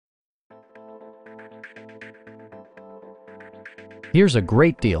Here's a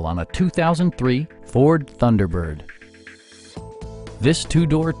great deal on a 2003 Ford Thunderbird. This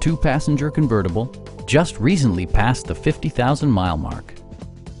two-door, two-passenger convertible just recently passed the 50,000-mile mark.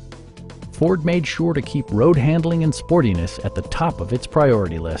 Ford made sure to keep road handling and sportiness at the top of its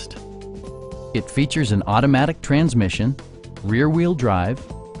priority list. It features an automatic transmission, rear-wheel drive,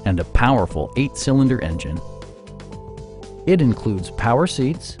 and a powerful 8-cylinder engine. It includes power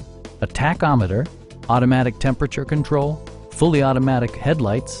seats, a tachometer, automatic temperature control, fully automatic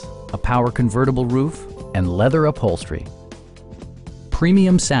headlights, a power convertible roof, and leather upholstery.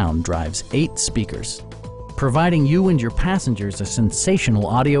 Premium sound drives 8 speakers, providing you and your passengers a sensational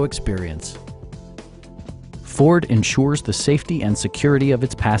audio experience. Ford ensures the safety and security of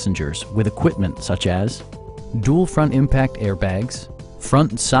its passengers with equipment such as dual front impact airbags,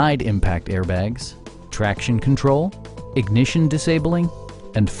 front and side impact airbags, traction control, ignition disabling,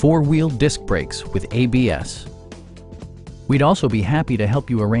 and 4-wheel disc brakes with ABS. We'd also be happy to help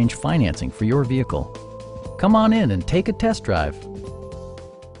you arrange financing for your vehicle. Come on in and take a test drive.